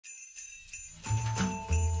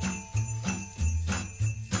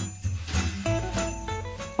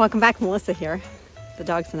Welcome back, Melissa here. The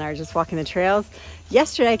dogs and I are just walking the trails.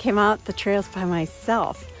 Yesterday I came out the trails by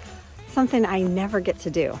myself, something I never get to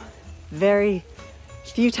do. Very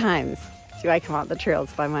few times do I come out the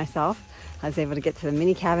trails by myself. I was able to get to the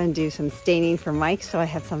mini cabin, do some staining for Mike, so I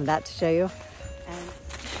have some of that to show you. And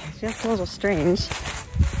it's just a little strange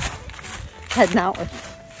heading out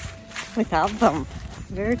without them.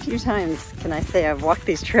 Very few times can I say I've walked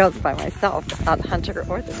these trails by myself without Hunter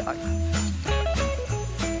or the dog.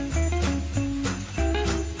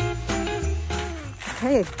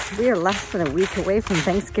 Okay, we are less than a week away from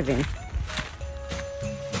Thanksgiving.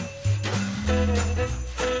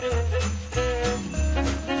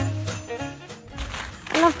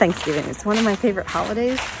 I love Thanksgiving. It's one of my favorite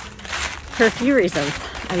holidays for a few reasons.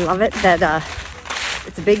 I love it that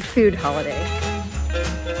it's a big food holiday.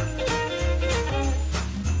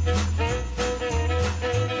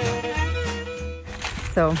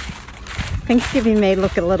 So Thanksgiving may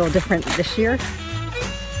look a little different this year.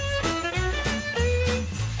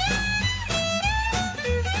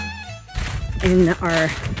 In our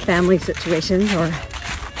family situations or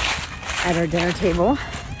at our dinner table.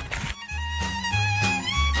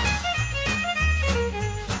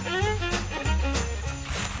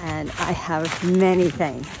 And I have many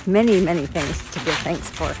things to give thanks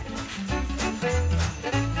for.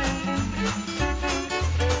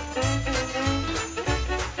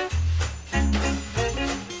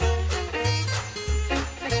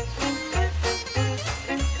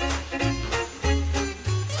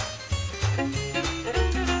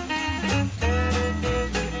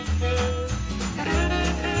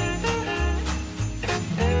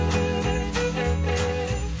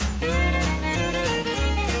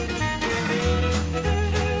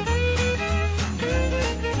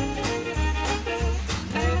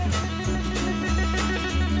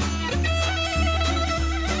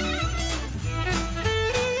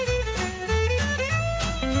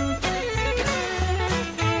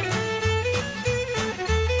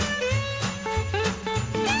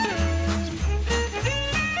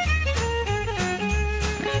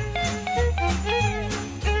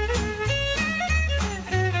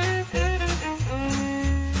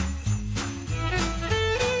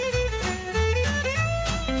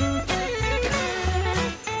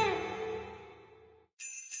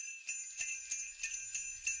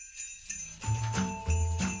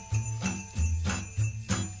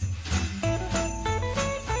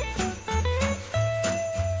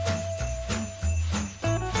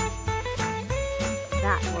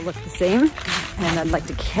 Look the same, and I'd like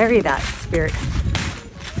to carry that spirit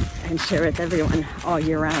and share with everyone all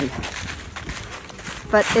year round.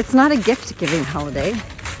 But it's not a gift-giving holiday.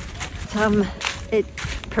 It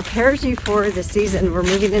prepares you for the season. We're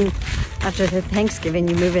moving in after the Thanksgiving,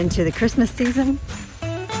 you move into the Christmas season.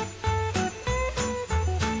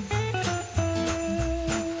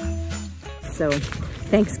 So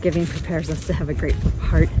Thanksgiving prepares us to have a grateful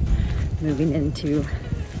heart moving into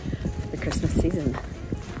the Christmas season.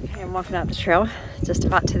 Okay, I'm walking out the trail, just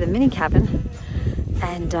about to the mini cabin,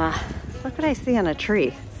 and look what I see on a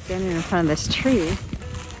tree. Standing in front of this tree.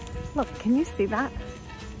 Look, can you see that?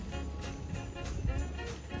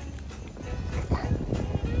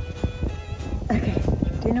 Okay,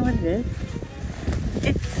 do you know what it is?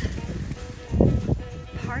 It's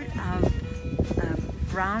part of a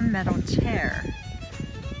brown metal chair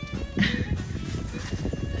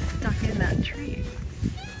stuck in that tree.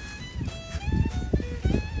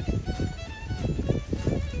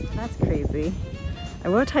 That's crazy. I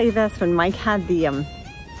will tell you this, when Mike had the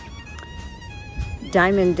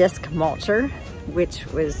diamond disc mulcher, which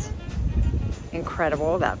was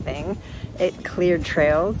incredible, that thing, it cleared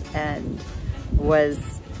trails and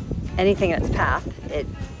was anything in its path, it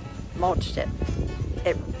mulched it.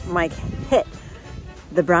 Mike hit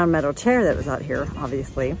the brown metal chair that was out here,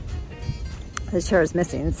 obviously. The chair is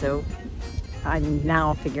missing, so I'm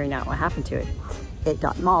now figuring out what happened to it. It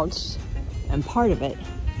got mulched, and part of it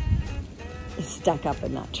is stuck up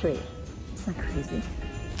in that tree. Isn't that crazy?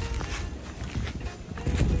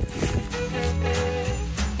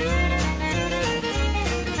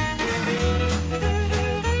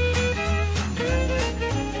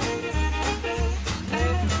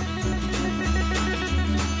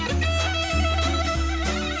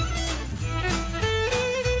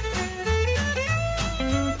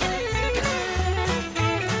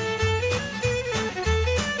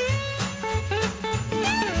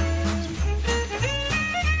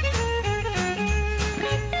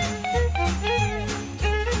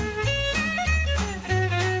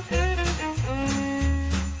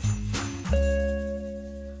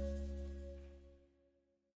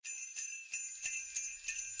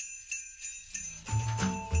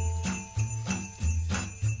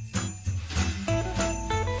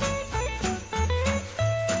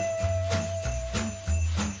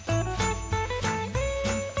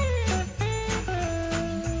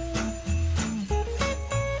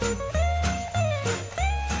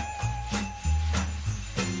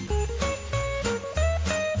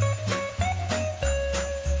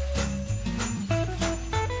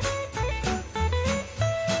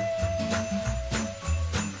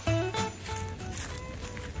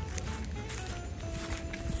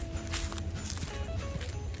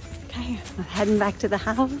 I'm heading back to the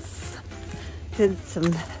house. Did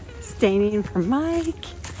some staining for Mike.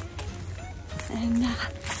 And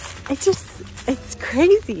it's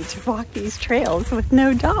crazy to walk these trails with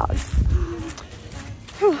no dogs.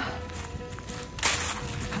 Whew.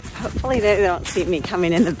 Hopefully they don't see me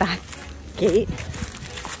coming in the back gate.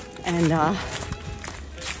 And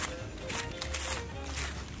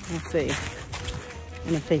we'll see.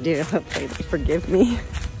 And if they do, hopefully they forgive me.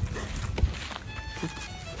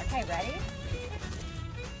 Okay, ready?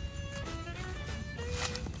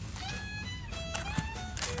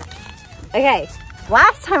 Okay,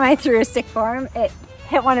 last time I threw a stick for him, it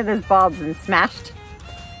hit one of those bulbs and smashed.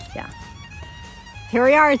 Yeah. Here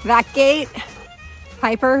we are at the back gate.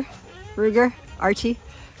 Piper, Ruger, Archie.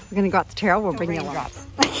 We're gonna go out the trail. We'll bring you along. Oh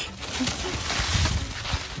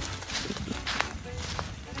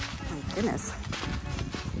my goodness.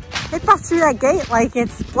 They bust through that gate like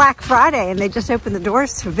it's Black Friday and they just opened the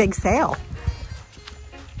doors to a big sale.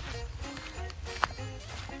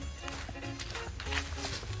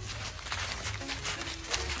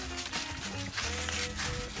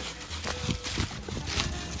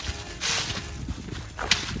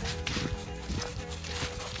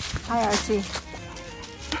 Hi, Archie.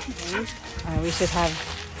 We should have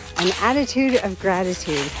an attitude of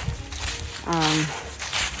gratitude.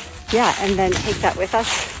 Yeah, and then take that with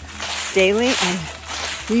us daily, and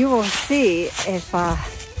you will see if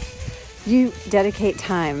you dedicate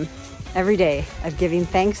time every day of giving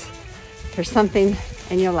thanks for something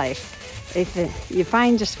in your life. If you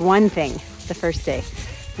find just one thing the first day,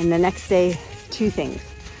 and the next day 2 things,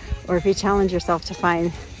 or if you challenge yourself to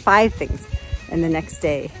find 5 things, and the next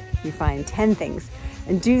day you find 10 things,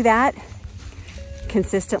 and do that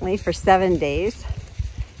consistently for 7 days,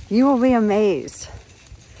 you will be amazed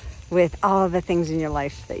with all of the things in your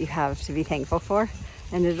life that you have to be thankful for,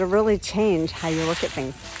 and it'll really change how you look at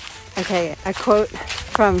things. Okay, a quote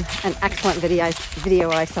from an excellent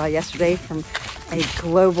video I saw yesterday from a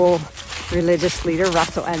global religious leader,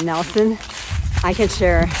 Russell M. Nelson. I can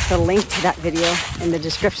share the link to that video in the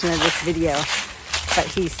description of this video, but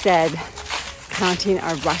he said, counting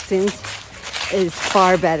our blessings is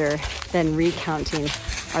far better than recounting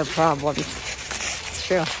our problems. It's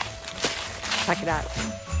true. Check it out.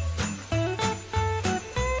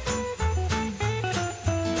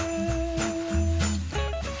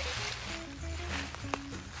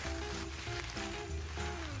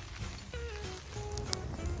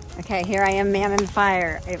 Okay, here I am manning the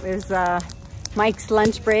fire. It was Mike's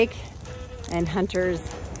lunch break, and Hunter's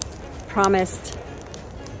promised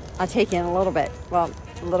I'll take in a little bit. Well,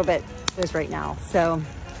 a little bit is right now. So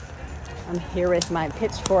I'm here with my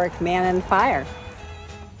pitchfork manning the fire.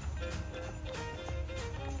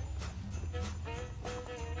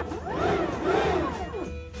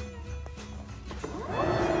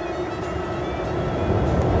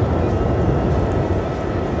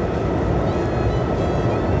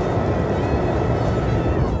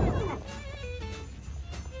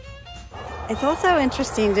 It's also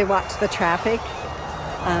interesting to watch the traffic,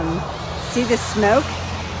 see the smoke.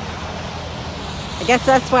 I guess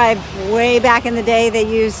that's why way back in the day they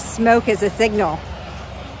used smoke as a signal.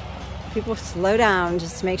 People slow down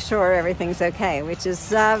just to make sure everything's okay, which is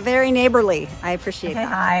very neighborly. I appreciate that.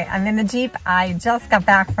 Hi, I'm in the Jeep. I just got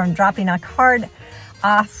back from dropping a card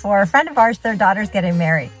off for a friend of ours. Their daughter's getting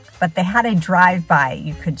married, but they had a drive-by.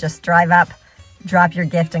 You could just drive up, drop your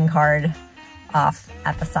gift and card off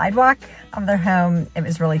at the sidewalk of their home. It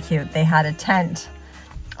was really cute. They had a tent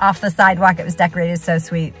off the sidewalk. It was decorated so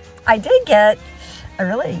sweet. I did get a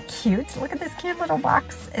really cute, look at this cute little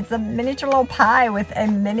box. It's a miniature little pie with a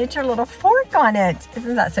miniature little fork on it.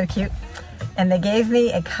 Isn't that so cute? And they gave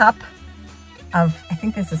me a cup of, I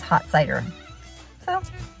think this is hot cider. So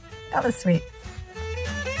that was sweet.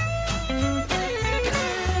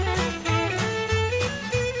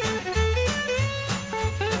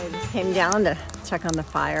 I just came down to check on the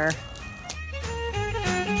fire.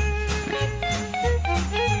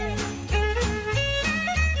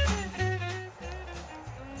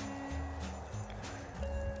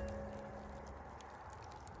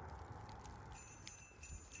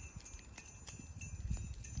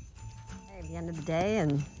 The end of the day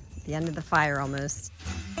and the end of the fire almost.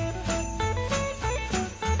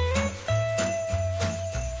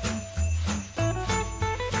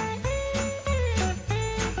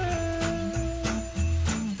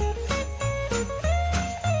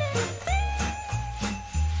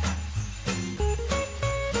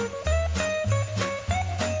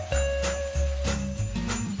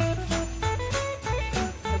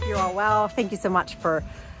 Hope you're all well. Thank you so much for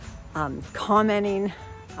commenting,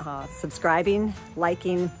 subscribing,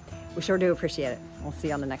 liking, We sure do appreciate it. We'll see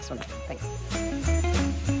you on the next one. Thanks.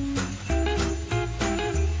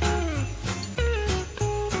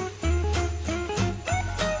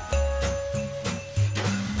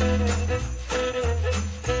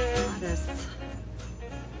 Lettuce.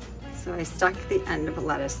 So I stuck the end of a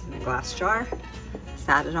lettuce in a glass jar,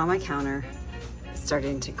 sat it on my counter, it's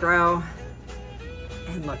starting to grow,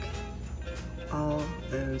 and look, all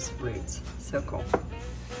those roots, so cool.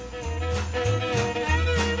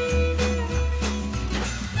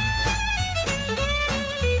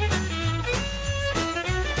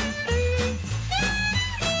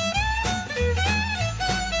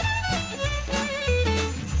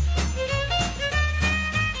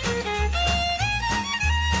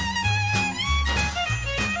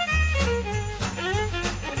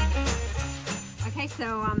 Okay,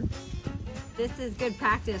 so this is good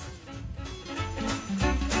practice.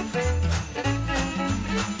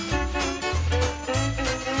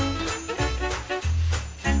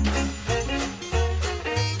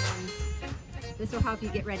 This will help you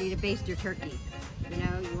get ready to baste your turkey. You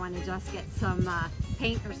know, you want to just get some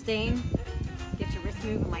paint or stain, get your wrist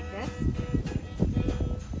moving like this,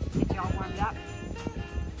 get you all warmed up.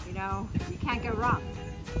 You know, you can't go wrong.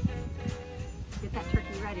 Get that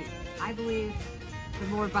turkey ready. I believe the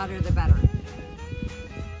more butter, the better.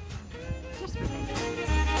 Just for Thanksgiving.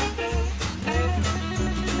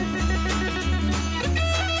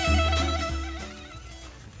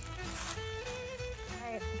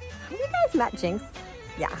 All right. Have you guys met Jinx?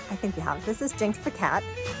 Yeah, I think you have. This is Jinx the cat.